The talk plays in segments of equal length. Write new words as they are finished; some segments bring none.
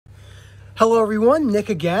Hello everyone, Nick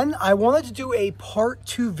again. I wanted to do a part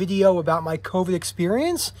 2 video about my COVID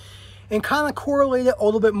experience and kind of correlate it a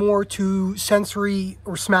little bit more to sensory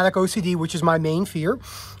or somatic OCD, which is my main fear,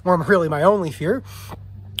 or really my only fear.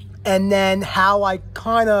 And then how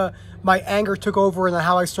my anger took over and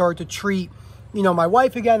how I started to treat, my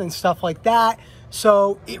wife again and stuff like that.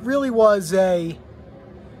 So it really was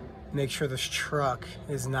make sure this truck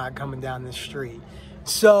is not coming down the street.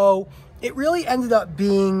 So it really ended up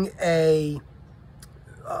being a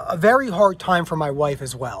very hard time for my wife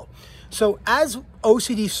as well. So as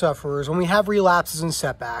OCD sufferers, when we have relapses and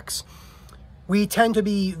setbacks, we tend to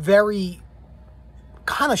be very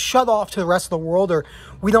kind of shut off to the rest of the world, or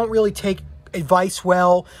we don't really take advice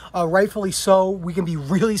well, rightfully so. We can be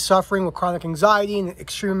really suffering with chronic anxiety and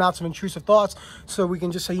extreme amounts of intrusive thoughts. So we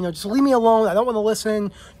can just say, just leave me alone. I don't want to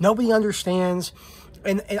listen. Nobody understands.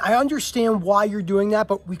 And I understand why you're doing that,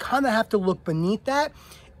 but we kind of have to look beneath that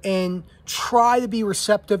and try to be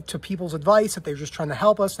receptive to people's advice, that they're just trying to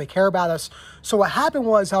help us, they care about us. So what happened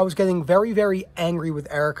was I was getting very, very angry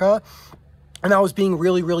with Erica, and I was being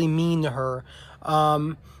really, really mean to her.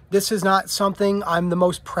 This is not something I'm the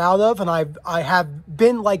most proud of, and I have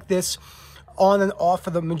been like this on and off for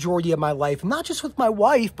the majority of my life, not just with my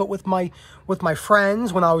wife, but with my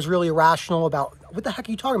friends, when I was really irrational about, what the heck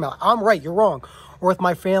are you talking about? I'm right, you're wrong. Or with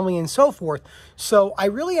my family and so forth. So I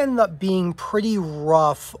really ended up being pretty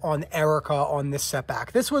rough on Erica on this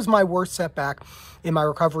setback. This was my worst setback in my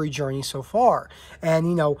recovery journey so far.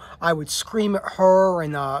 And, I would scream at her,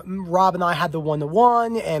 and Rob and I had the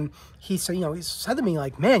one-to-one, and he said, he said to me,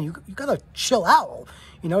 like, man, you gotta chill out.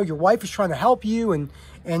 Your wife is trying to help you, and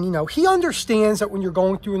he understands that when you're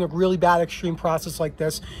going through a really bad extreme process like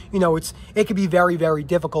this, it can be very, very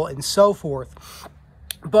difficult and so forth.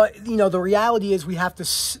 But, the reality is we have to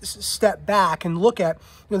step back and look at,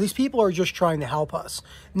 these people are just trying to help us.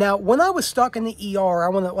 Now, when I was stuck in the ER, I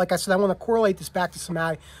want to correlate this back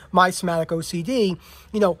to my somatic OCD,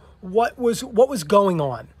 what was going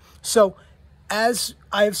on. So as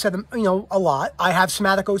I have said, a lot, I have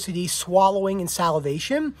somatic OCD, swallowing and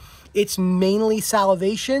salivation. It's mainly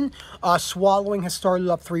salivation. Swallowing has started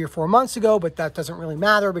up 3 or 4 months ago, but that doesn't really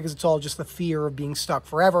matter because it's all just the fear of being stuck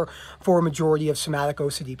forever for a majority of somatic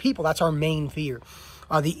OCD people. That's our main fear.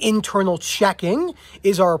 The internal checking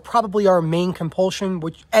is probably our main compulsion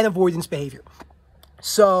and avoidance behavior.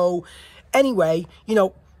 So anyway,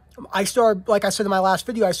 I started, like I said in my last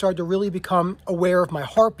video, I started to really become aware of my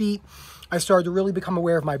heartbeat. I started to really become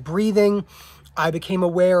aware of my breathing. I became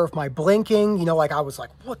aware of my blinking, I was like,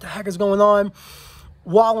 what the heck is going on?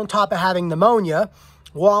 While on top of having pneumonia,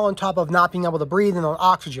 while on top of not being able to breathe and on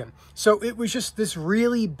oxygen. So it was just this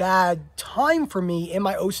really bad time for me in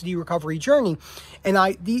my OCD recovery journey. And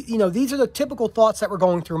these are the typical thoughts that were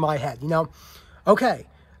going through my head, okay,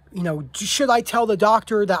 should I tell the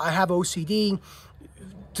doctor that I have OCD?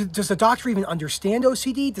 Does the doctor even understand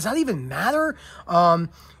OCD? Does that even matter?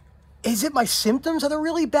 Is it my symptoms that are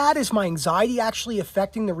really bad? Is my anxiety actually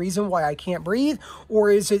affecting the reason why I can't breathe? Or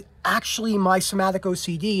is it actually my somatic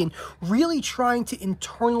OCD? And really trying to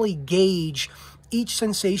internally gauge each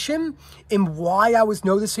sensation and why I was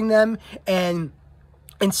noticing them, and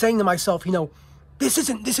saying to myself, this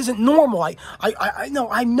isn't normal. I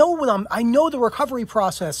know the recovery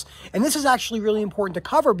process. And this is actually really important to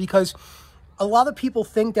cover, because a lot of people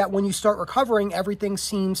think that when you start recovering, everything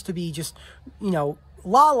seems to be just,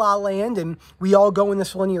 la land, and we all go in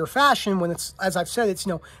this linear fashion, when it's, as I've said, it's,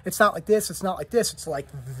 it's not like this, it's not like this, it's like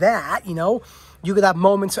that. You could have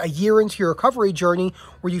moments a year into your recovery journey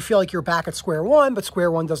where you feel like you're back at square one, but square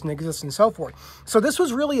one doesn't exist, and so forth. So this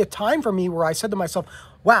was really a time for me where I said to myself,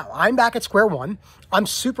 wow, I'm back at square one. I'm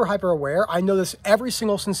super hyper aware. I notice every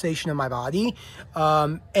single sensation in my body.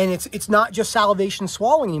 And it's not just salivation,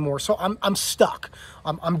 swallowing anymore. So I'm stuck.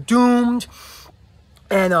 I'm doomed.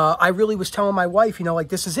 And I really was telling my wife,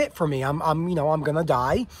 this is it for me. I'm gonna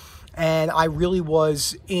die. And I really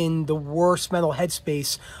was in the worst mental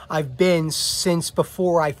headspace I've been since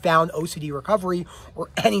before I found OCD recovery or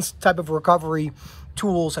any type of recovery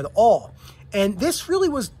tools at all. And this really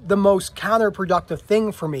was the most counterproductive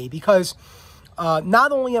thing for me, because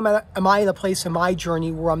not only am I in a place in my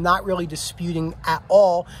journey where I'm not really disputing at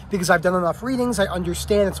all, because I've done enough readings, I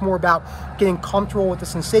understand it's more about getting comfortable with the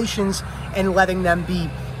sensations and letting them be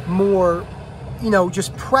more,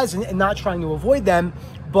 just present and not trying to avoid them.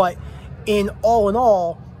 But in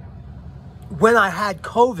all, when I had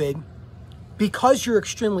COVID, because you're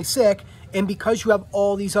extremely sick, and because you have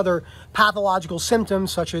all these other pathological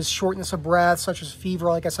symptoms, such as shortness of breath, such as fever,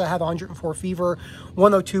 like I said, I had 104 fever,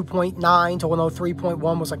 102.9 to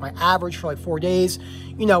 103.1 was like my average for like 4 days.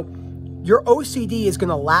 You know, your OCD is going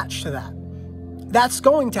to latch to that. that's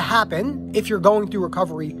going to happen if you're going through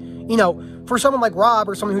recovery. You know, for someone like Rob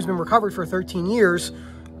or someone who's been recovered for 13 years,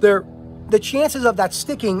 the chances of that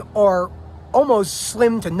sticking are almost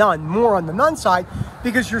slim to none, more on the none side,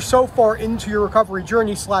 because you're so far into your recovery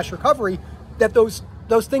journey / recovery that those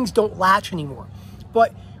things don't latch anymore.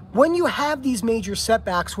 But when you have these major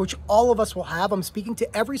setbacks, which all of us will have, I'm speaking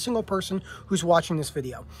to every single person who's watching this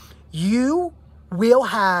video, you will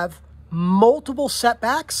have multiple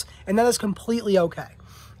setbacks, and that is completely okay.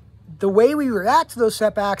 The way we react to those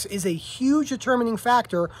setbacks is a huge determining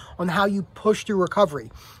factor on how you push through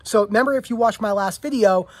recovery. So remember, if you watched my last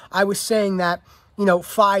video, I was saying that, you know,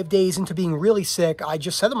 5 days into being really sick, I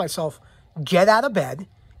just said to myself, get out of bed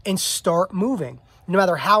and start moving, no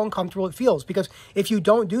matter how uncomfortable it feels. Because if you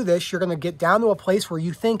don't do this, you're going to get down to a place where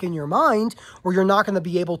you think in your mind where you're not going to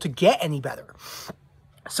be able to get any better.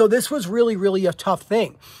 So this was really, really a tough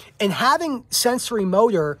thing. And having sensory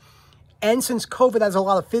motor, and since COVID has a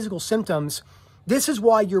lot of physical symptoms, this is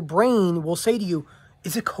why your brain will say to you,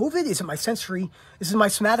 is it COVID? Is it my sensory? Is it my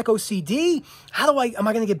somatic OCD? Am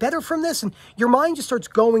I going to get better from this? And your mind just starts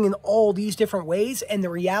going in all these different ways. And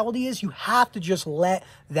the reality is you have to just let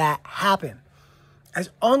that happen. As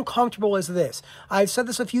uncomfortable as this, I've said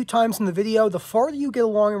this a few times in the video, the farther you get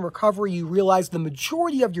along in recovery, you realize the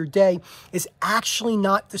majority of your day is actually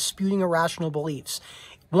not disputing irrational beliefs.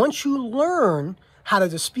 Once you learn how to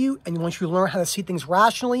dispute, and once you learn how to see things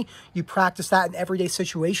rationally, you practice that in everyday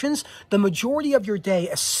situations, the majority of your day,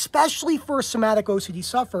 especially for a somatic OCD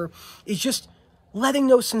sufferer, is just letting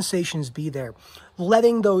those sensations be there,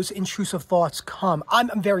 letting those intrusive thoughts come.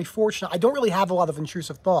 I'm very fortunate. I don't really have a lot of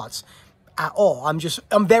intrusive thoughts at all.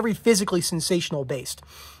 I'm very physically sensational based.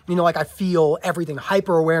 You know, like I feel everything.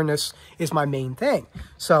 Hyper awareness is my main thing.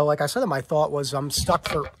 So like I said, my thought was I'm stuck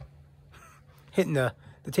for hitting the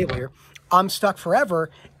table here. I'm stuck forever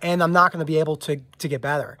and I'm not going to be able to get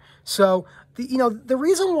better. So, the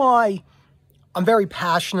reason why I'm very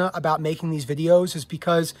passionate about making these videos is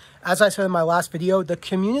because, as I said in my last video, the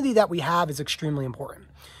community that we have is extremely important.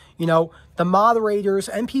 You know, the moderators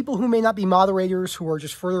and people who may not be moderators, who are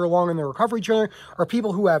just further along in their recovery journey, or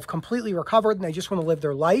people who have completely recovered and they just want to live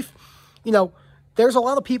their life, you know, there's a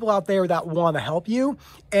lot of people out there that want to help you,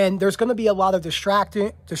 and there's going to be a lot of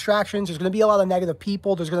distractions. There's going to be a lot of negative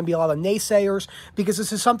people. There's going to be a lot of naysayers because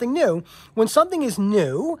this is something new. When something is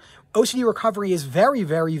new, OCD recovery is very,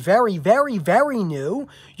 very, very, very, very new.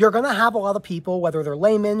 You're going to have a lot of people, whether they're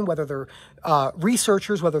laymen, whether they're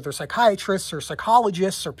researchers, whether they're psychiatrists or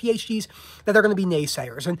psychologists or PhDs, that are going to be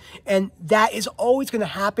naysayers. And that is always going to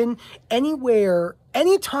happen anywhere,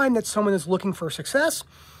 anytime that someone is looking for success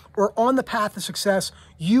or on the path to success,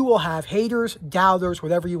 you will have haters, doubters,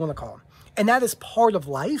 whatever you want to call them. And that is part of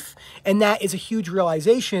life. And that is a huge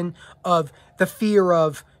realization of the fear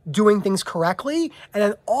of doing things correctly. And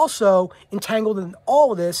then also entangled in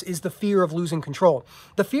all of this is the fear of losing control.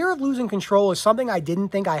 The fear of losing control is something I didn't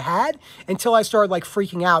think I had until I started like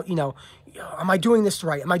freaking out, you know, am I doing this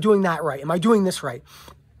right? Am I doing that right? Am I doing this right?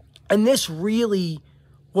 And this really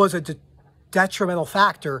was a detrimental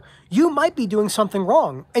factor. You might be doing something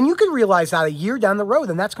wrong, and you could realize that a year down the road,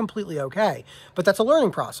 and that's completely okay. But that's a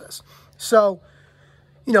learning process. So,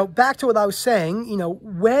 you know, back to what I was saying, you know,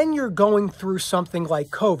 when you're going through something like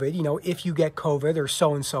COVID, you know, if you get COVID or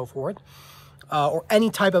so and so forth, or any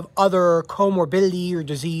type of other comorbidity or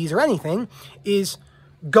disease or anything, is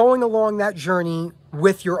going along that journey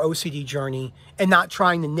with your OCD journey and not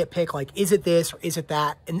trying to nitpick like, is it this or is it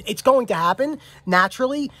that? And it's going to happen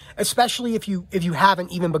naturally, especially if you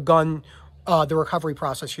haven't even begun the recovery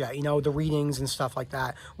process yet, you know, the readings and stuff like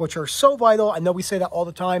that, which are so vital. I know we say that all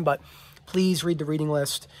the time, but please read the reading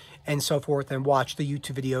list and so forth and watch the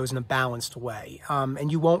YouTube videos in a balanced way.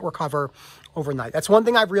 And you won't recover overnight. That's one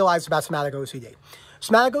thing I've realized about somatic OCD.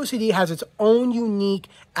 Somatic OCD has its own unique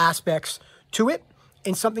aspects to it.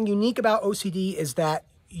 And something unique about OCD is that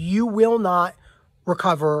you will not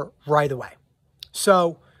recover right away.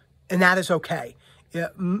 So, and that is okay.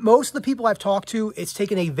 Most of the people I've talked to, it's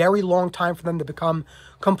taken a very long time for them to become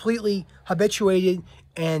completely habituated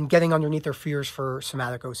and getting underneath their fears for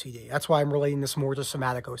somatic OCD. That's why I'm relating this more to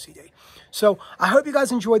somatic OCD. So I hope you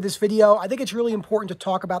guys enjoyed this video. I think it's really important to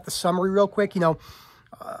talk about the summary real quick. You know,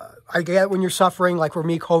 I get when you're suffering, like for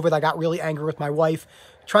me, COVID, I got really angry with my wife,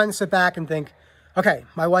 trying to sit back and think, okay,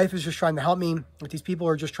 my wife is just trying to help me. But these people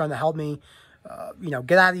are just trying to help me, you know,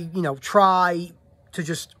 get out of, you know, try to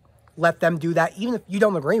just let them do that, even if you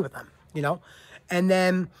don't agree with them, you know. And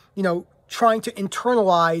then, you know, trying to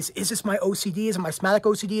internalize, is this my OCD? Is it my somatic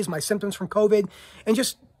OCD? Is it my symptoms from COVID? And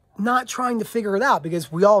just not trying to figure it out,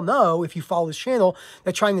 because we all know, if you follow this channel,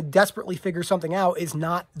 that trying to desperately figure something out is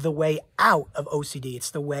not the way out of OCD.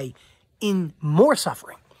 It's the way in more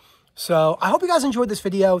suffering. So I hope you guys enjoyed this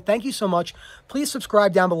video. Thank you so much. Please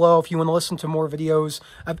subscribe down below if you want to listen to more videos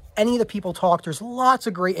of any of the people talk. There's lots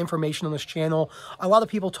of great information on this channel. A lot of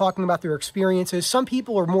people talking about their experiences. Some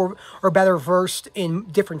people are better versed in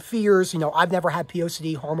different fears. You know, I've never had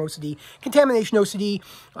POCD, harm OCD, contamination OCD,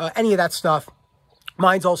 any of that stuff.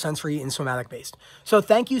 Mine's all sensory and somatic based. So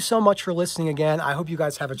thank you so much for listening again. I hope you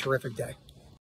guys have a terrific day.